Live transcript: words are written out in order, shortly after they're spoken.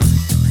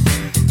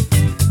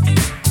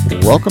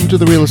Welcome to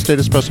the Real Estate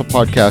Espresso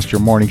Podcast,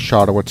 your morning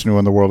shot of what's new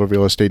in the world of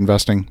real estate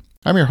investing.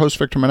 I'm your host,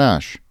 Victor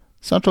Menashe.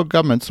 Central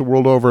governments the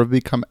world over have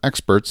become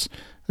experts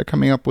at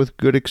coming up with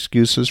good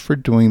excuses for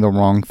doing the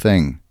wrong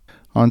thing.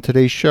 On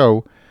today's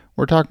show,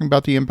 we're talking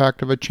about the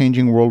impact of a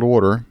changing world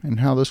order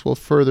and how this will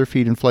further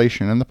feed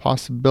inflation and the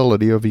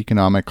possibility of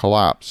economic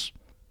collapse.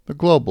 The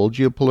global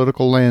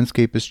geopolitical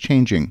landscape is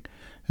changing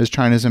as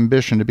China's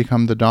ambition to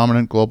become the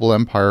dominant global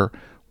empire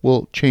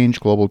will change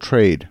global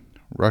trade.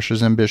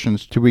 Russia's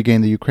ambitions to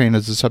regain the Ukraine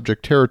as a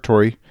subject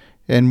territory,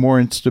 and more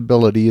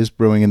instability is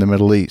brewing in the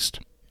Middle East.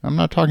 I'm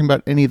not talking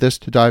about any of this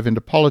to dive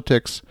into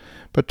politics,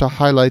 but to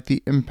highlight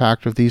the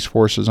impact of these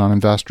forces on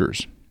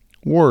investors.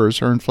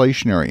 Wars are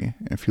inflationary.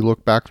 If you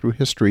look back through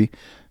history,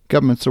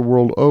 governments the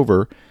world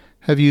over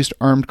have used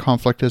armed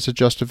conflict as a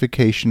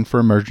justification for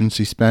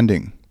emergency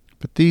spending.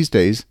 But these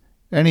days,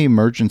 any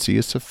emergency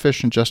is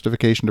sufficient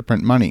justification to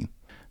print money.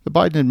 The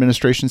Biden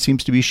administration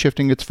seems to be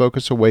shifting its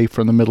focus away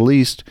from the Middle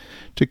East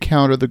to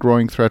counter the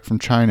growing threat from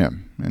China,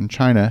 and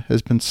China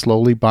has been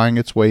slowly buying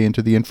its way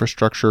into the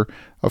infrastructure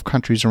of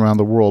countries around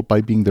the world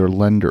by being their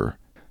lender.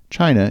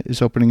 China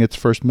is opening its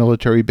first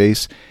military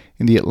base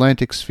in the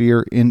Atlantic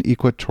sphere in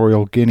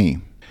Equatorial Guinea.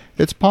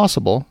 It's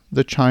possible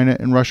that China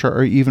and Russia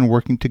are even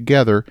working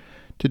together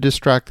to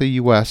distract the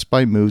U.S.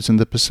 by moves in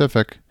the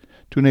Pacific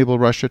to enable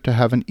Russia to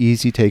have an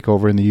easy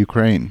takeover in the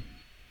Ukraine.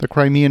 The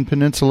Crimean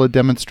Peninsula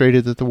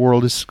demonstrated that the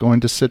world is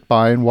going to sit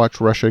by and watch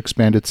Russia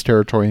expand its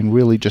territory and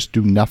really just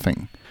do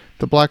nothing.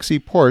 The Black Sea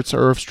ports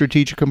are of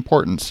strategic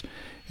importance,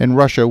 and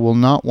Russia will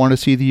not want to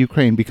see the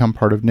Ukraine become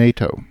part of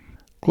NATO.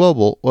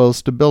 Global oil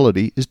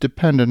stability is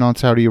dependent on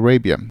Saudi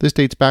Arabia. This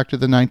dates back to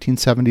the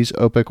 1970s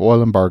OPEC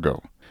oil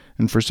embargo.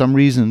 And for some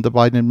reason, the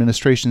Biden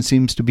administration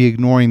seems to be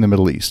ignoring the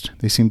Middle East.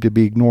 They seem to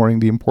be ignoring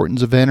the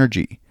importance of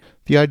energy.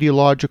 The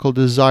ideological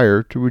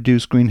desire to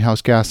reduce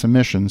greenhouse gas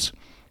emissions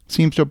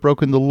seems to have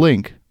broken the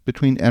link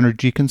between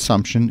energy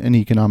consumption and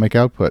economic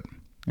output.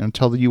 And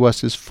until the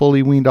U.S. is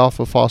fully weaned off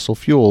of fossil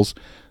fuels,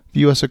 the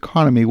U.S.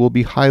 economy will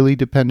be highly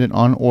dependent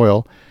on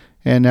oil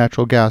and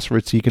natural gas for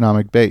its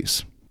economic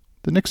base.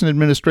 The Nixon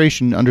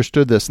administration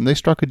understood this, and they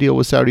struck a deal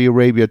with Saudi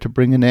Arabia to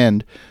bring an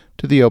end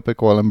to the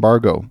OPEC oil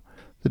embargo.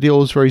 The deal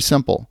was very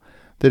simple,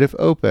 that if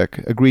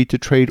OPEC agreed to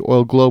trade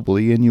oil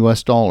globally in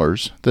U.S.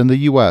 dollars, then the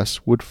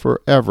U.S. would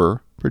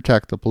forever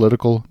protect the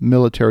political,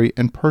 military,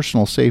 and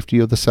personal safety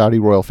of the Saudi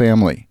royal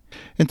family.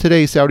 And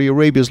today, Saudi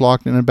Arabia is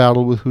locked in a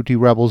battle with Houthi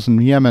rebels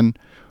in Yemen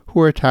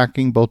who are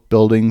attacking both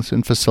buildings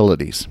and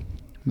facilities.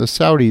 The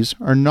Saudis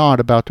are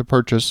not about to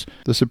purchase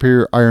the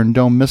superior Iron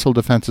Dome missile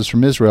defenses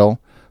from Israel,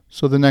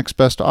 so the next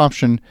best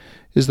option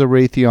is the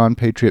Raytheon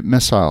Patriot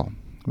missile.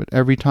 But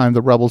every time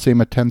the rebels aim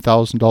a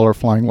 $10,000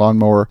 flying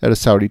lawnmower at a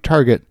Saudi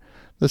target,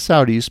 the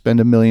Saudis spend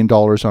 $1 million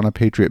on a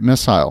Patriot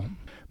missile.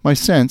 My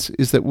sense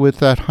is that with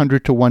that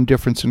 100-to-1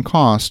 difference in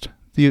cost,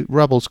 the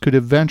rebels could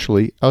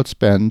eventually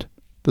outspend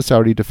the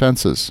Saudi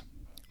defenses.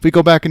 If we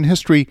go back in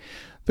history,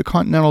 the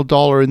continental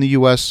dollar in the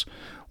U.S.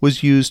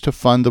 was used to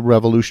fund the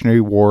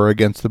Revolutionary War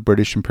against the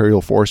British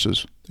imperial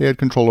forces. They had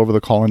control over the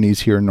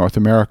colonies here in North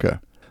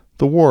America.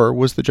 The war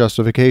was the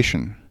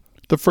justification.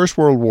 The First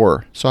World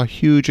War saw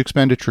huge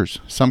expenditures.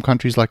 Some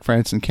countries like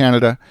France and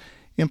Canada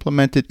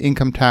implemented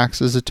income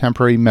tax as a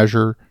temporary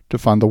measure to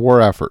fund the war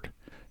effort.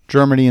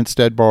 Germany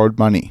instead borrowed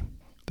money.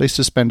 They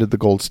suspended the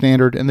gold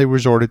standard and they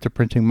resorted to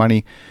printing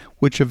money,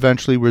 which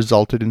eventually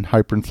resulted in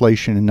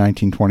hyperinflation in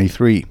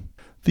 1923.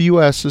 The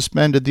U.S.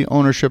 suspended the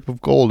ownership of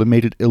gold and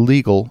made it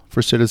illegal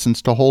for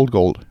citizens to hold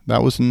gold.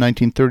 That was in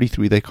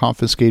 1933. They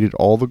confiscated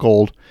all the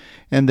gold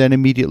and then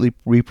immediately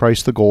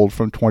repriced the gold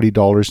from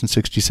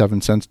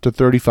 $20.67 to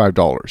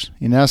 $35.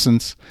 In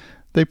essence,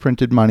 they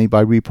printed money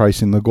by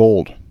repricing the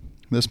gold.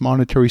 This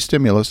monetary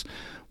stimulus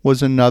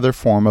was another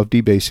form of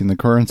debasing the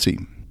currency.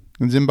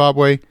 In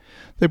Zimbabwe,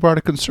 they brought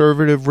a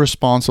conservative,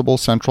 responsible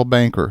central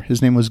banker.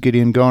 His name was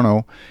Gideon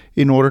Gono,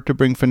 in order to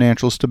bring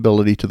financial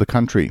stability to the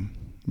country.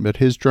 But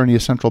his journey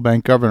as central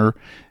bank governor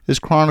is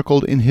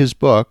chronicled in his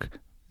book,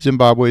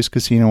 Zimbabwe's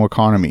Casino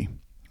Economy.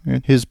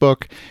 In his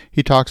book,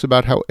 he talks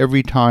about how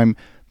every time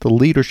the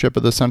leadership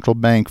of the central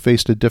bank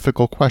faced a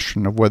difficult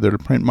question of whether to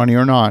print money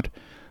or not,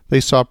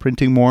 they saw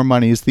printing more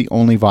money as the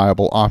only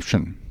viable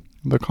option.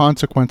 The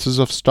consequences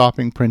of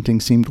stopping printing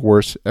seemed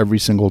worse every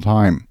single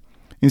time.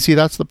 You see,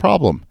 that's the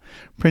problem.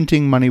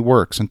 Printing money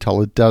works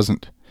until it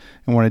doesn't.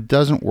 And when it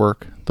doesn't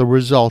work, the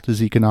result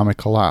is economic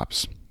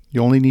collapse.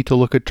 You only need to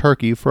look at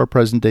Turkey for a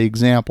present-day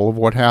example of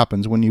what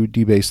happens when you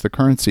debase the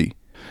currency.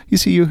 You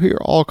see, you hear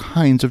all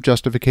kinds of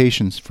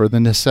justifications for the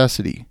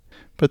necessity,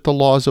 but the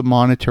laws of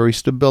monetary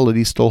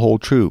stability still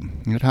hold true.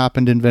 It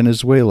happened in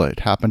Venezuela,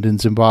 it happened in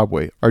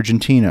Zimbabwe,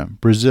 Argentina,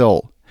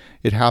 Brazil.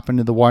 It happened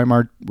in the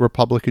Weimar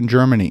Republic in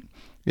Germany.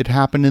 It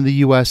happened in the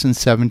U.S. in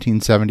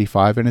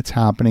 1775, and it's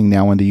happening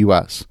now in the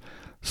U.S.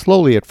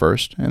 Slowly at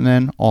first, and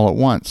then all at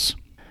once.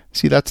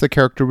 See, that's the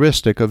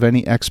characteristic of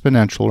any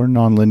exponential or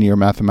nonlinear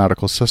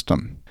mathematical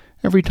system.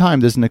 Every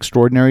time there's an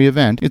extraordinary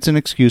event, it's an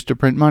excuse to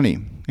print money.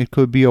 It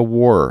could be a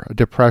war, a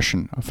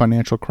depression, a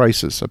financial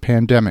crisis, a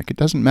pandemic. It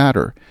doesn't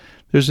matter.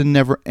 there's a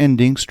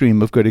never-ending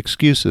stream of good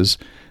excuses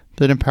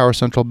that empower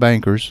central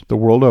bankers the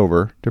world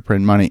over to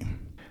print money.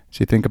 As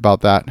you think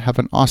about that, have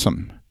an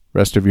awesome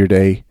rest of your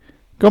day.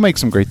 Go make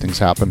some great things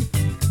happen.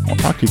 I'll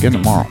talk to you again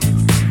tomorrow.